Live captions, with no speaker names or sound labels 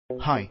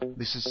Hi,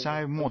 this is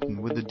Sive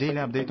Morten with the daily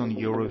update on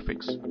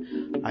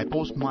EURUSD. I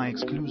post my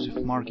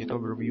exclusive market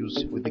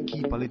overviews with the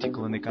key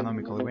political and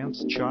economical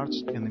events,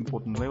 charts and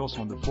important levels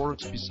on the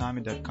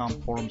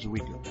ForexPeaceArmy.com forums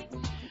weekly.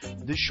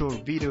 This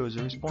short video is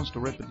a response to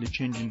rapidly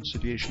changing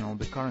situation on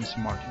the currency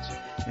markets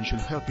and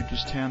should help you to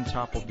stay on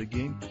top of the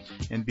game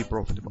and be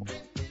profitable.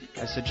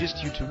 I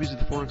suggest you to visit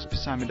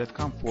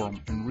ForexPeaceArmy.com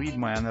forum and read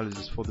my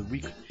analysis for the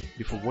week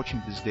before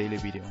watching this daily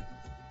video.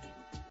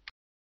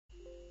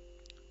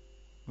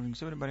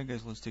 Greetings everybody,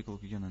 guys. Let's take a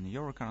look again on the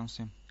euro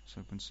currency.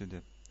 So you can see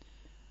that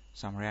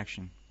some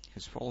reaction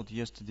has followed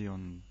yesterday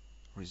on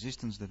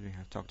resistance that we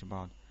have talked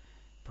about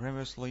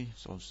previously.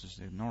 So this is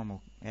the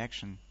normal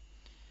action,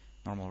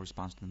 normal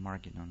response to the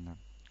market on the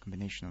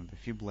combination of the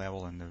fib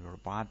level and the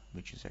robot,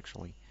 which is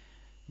actually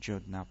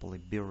Jod Napoli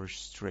bearish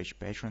stretch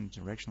pattern,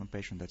 directional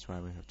pattern. That's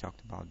why we have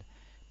talked about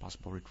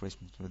possible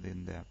retracement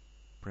within the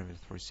previous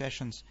 3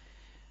 sessions.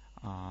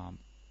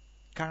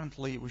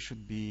 Currently, we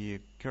should be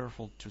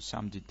careful to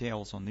some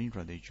details on the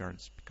intraday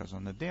charts, because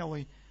on the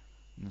daily,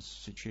 the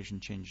situation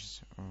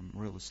changes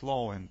really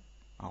slow, and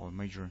our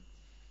major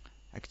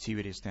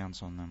activity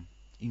stands on the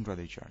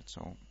intraday chart.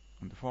 So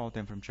on the 4-hour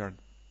time frame chart,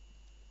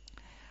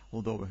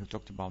 although we have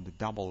talked about the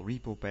double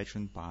repo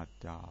pattern, but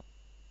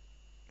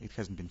it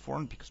hasn't been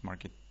formed because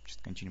market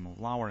just continue to move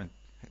lower and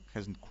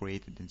hasn't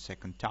created the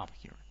second top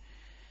here,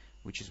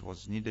 which is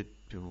what's needed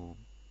to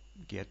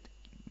get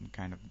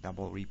kind of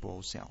double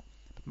repo sell.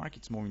 But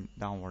market's moving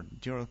downward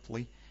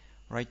directly.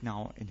 Right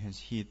now it has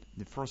hit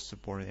the first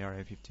support area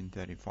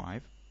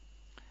 1535,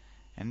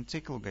 and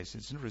take a look, guys.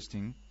 It's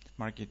interesting.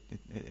 Market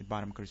at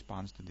bottom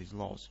corresponds to these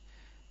lows.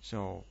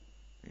 So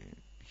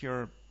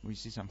here we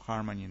see some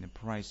harmony in the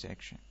price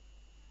action.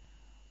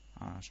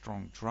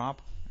 Strong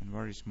drop and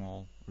very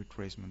small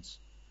retracements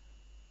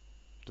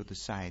to the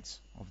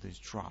sides of this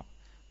drop.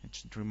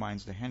 It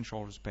reminds the hand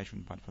shoulders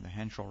pattern, but for the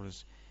hand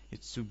shoulders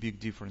it's too big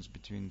difference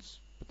between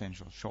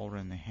potential shoulder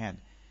and the head.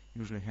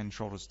 Usually hand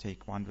shoulders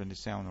take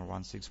 127 or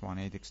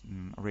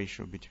 1618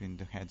 ratio between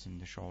the heads and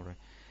the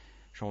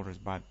shoulders,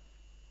 but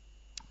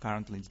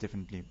currently it's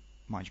definitely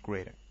much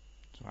greater.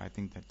 So I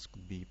think that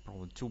could be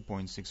probably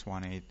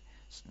 2.618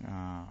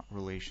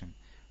 relation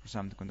or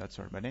something of that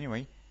sort. But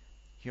anyway,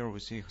 here we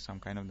see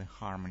some kind of the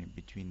harmony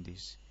between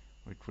this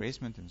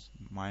retracement and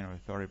minor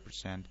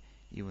 30%,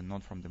 even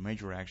not from the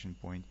major action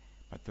point,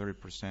 but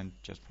 30%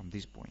 just from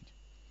this point.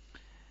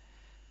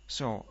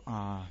 So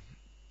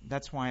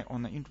that's why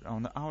on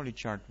the hourly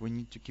chart we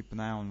need to keep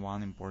an eye on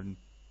one important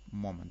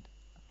moment.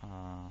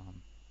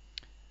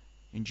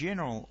 In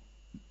general,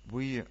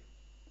 we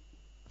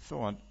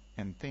thought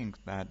and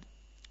think that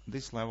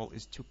this level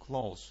is too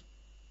close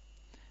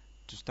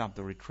to stop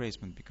the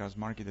retracement because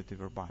market at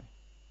overbought.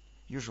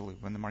 Usually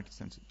when the market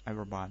stands at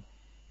overbought,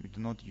 you do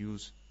not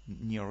use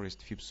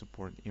nearest fib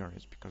support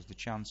areas because the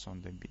chance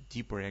on the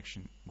deeper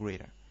action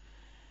greater,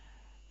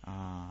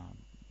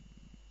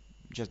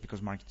 just because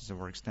market is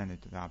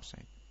overextended to the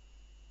upside.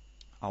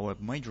 Our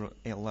major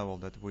level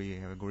that we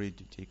have agreed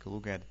to take a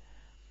look at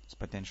as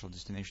potential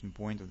destination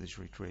point of this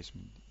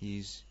retracement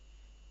is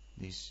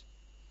this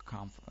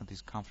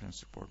confidence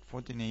support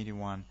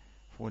 1481,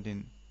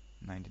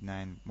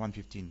 1499,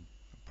 115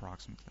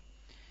 approximately.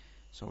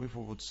 So if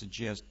we would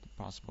suggest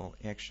possible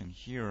action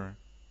here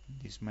in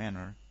this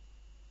manner,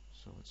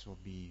 so it will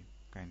be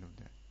kind of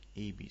the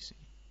ABC,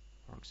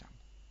 for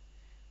example.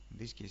 In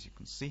this case, you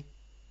can see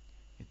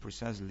it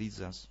precisely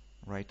leads us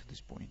right to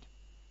this point.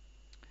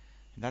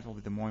 And that will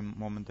be the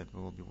moment that we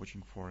will be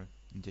watching for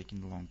in taking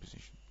the long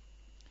position.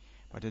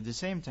 But at the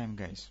same time,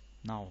 guys,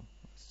 now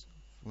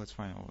let's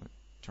finally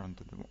turn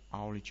to the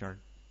hourly chart.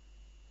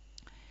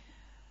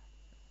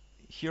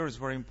 Here is a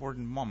very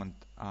important moment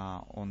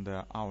on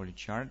the hourly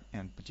chart,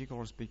 and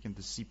particularly speaking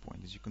the C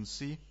point. As you can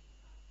see,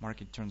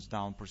 market turns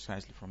down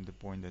precisely from the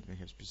point that we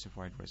have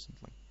specified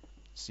recently.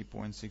 C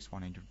point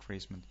 618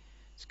 retracement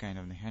is kind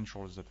of the hand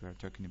shoulders that we are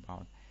talking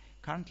about.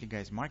 Currently,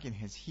 guys, market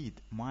has hit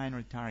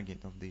minor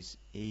target of this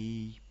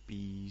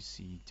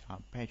ABC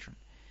top pattern.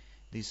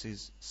 This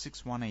is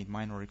 618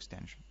 minor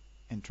extension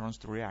and turns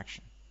to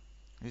reaction.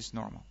 This is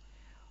normal.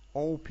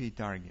 OP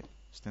target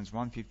stands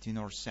 115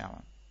 or 7,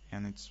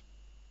 and it's,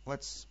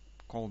 let's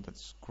call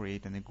that,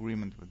 create an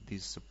agreement with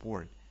this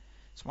support.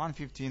 It's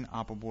 115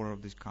 upper border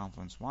of this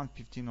confluence.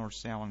 115 or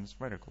 7 is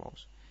very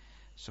close.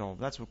 So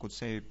that's what we could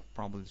say.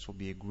 Probably this will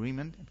be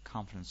agreement and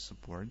confidence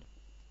support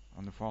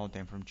on the 4-hour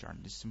time frame chart.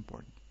 This is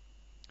important.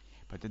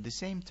 But at the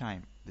same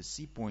time, the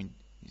C point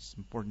is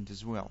important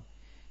as well,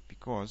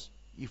 because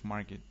if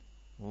market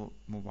will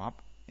move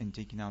up and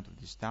taking out of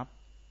this top,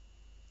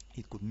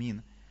 it could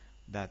mean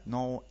that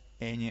no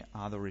any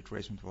other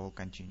retracement will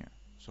continue.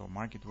 So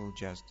market will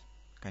just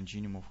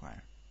continue move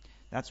higher.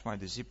 That's why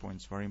the C point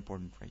is very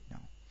important right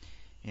now.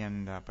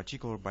 And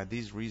particularly by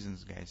these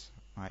reasons, guys,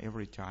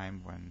 every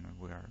time when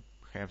we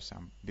have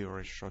some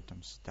bearish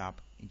short-term stop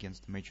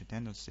against the major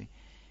tendency,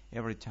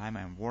 every time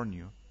I warn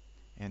you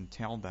and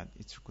tell that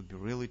it could be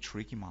really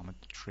tricky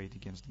moment to trade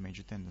against the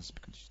major tendency,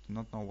 because you do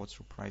not know what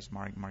surprise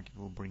market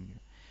will bring you.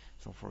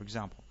 So for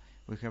example,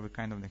 we have a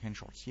kind of the hand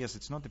shorts. Yes,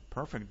 it's not the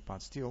perfect,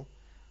 but still,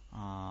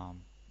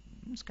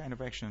 this kind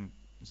of action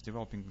is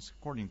developing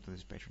according to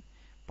this pattern.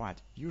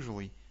 But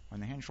usually, when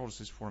the hand shorts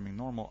is forming,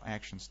 normal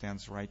action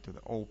stands right to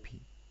the OP,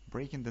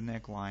 breaking the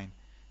neckline,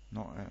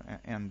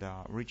 and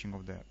reaching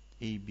of the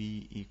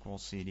AB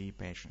equals CD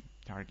pattern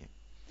target.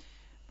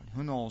 But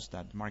who knows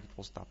that the market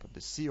will stop at the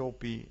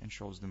COP and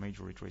shows the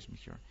major retracement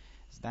here.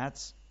 So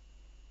that's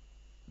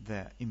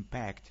the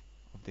impact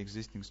of the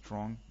existing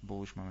strong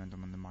bullish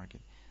momentum in the market.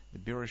 The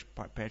bearish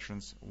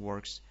patterns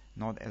works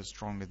not as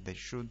strong as they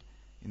should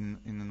in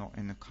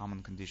the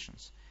common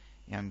conditions,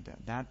 and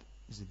that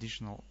is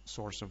additional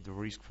source of the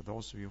risk for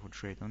those of you who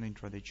trade on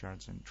intraday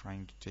charts and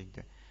trying to take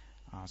the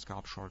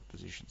scalp short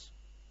positions.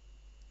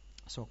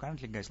 So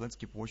currently, guys, let's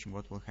keep watching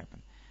what will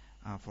happen.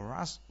 For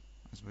us,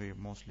 as we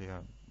mostly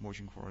are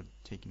watching for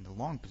taking the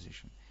long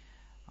position,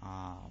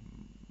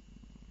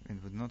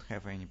 and we do not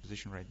have any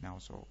position right now,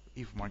 so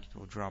if market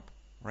will drop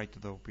right to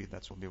the OP,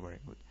 that will be very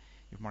good.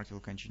 If market will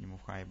continue to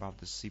move high above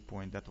the C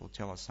point, that will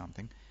tell us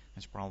something,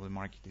 as probably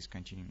market is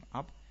continuing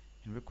up,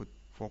 and we could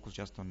focus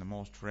just on the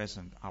most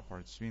recent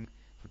upward swing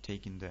for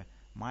taking the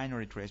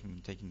minor retracement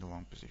and taking the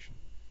long position.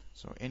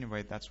 So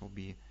anyway, that will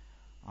be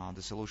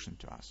the solution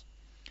to us.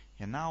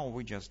 And now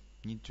we just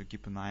need to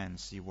keep an eye and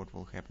see what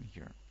will happen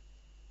here,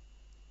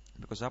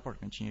 because upward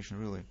continuation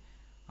really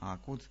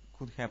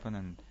could happen,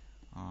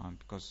 and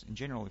because in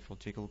general, if we'll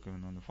take a look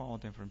even on the follow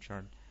time frame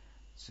chart,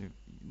 so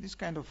this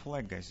kind of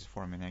flag, guys, is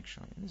forming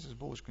actually. This is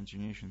bullish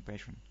continuation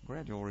pattern,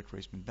 gradual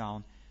retracement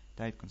down,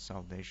 tight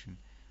consolidation.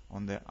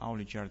 On the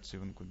hourly charts,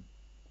 even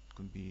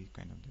could be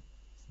kind of the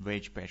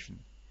wedge pattern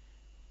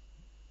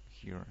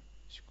here,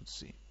 as you could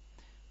see.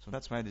 So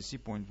that's why the C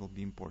point will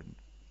be important.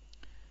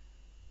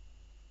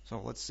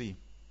 So let's see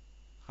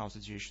how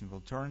situation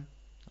will turn.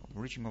 So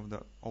reaching of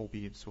the OP,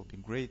 this will be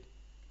great.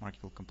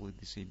 Market will complete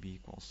this AB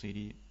equals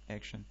CD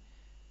action,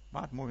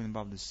 but moving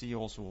above the C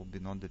also will be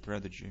not the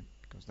strategy,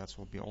 because that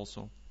will be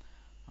also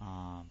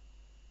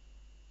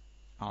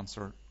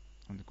answer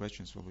on the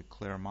questions will be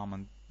clear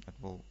moment that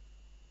will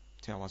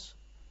tell us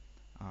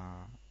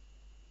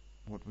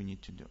what we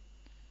need to do.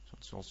 So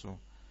it's also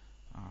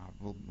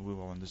we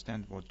will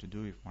understand what to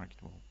do if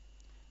market will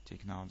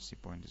take now the C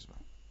point as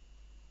well.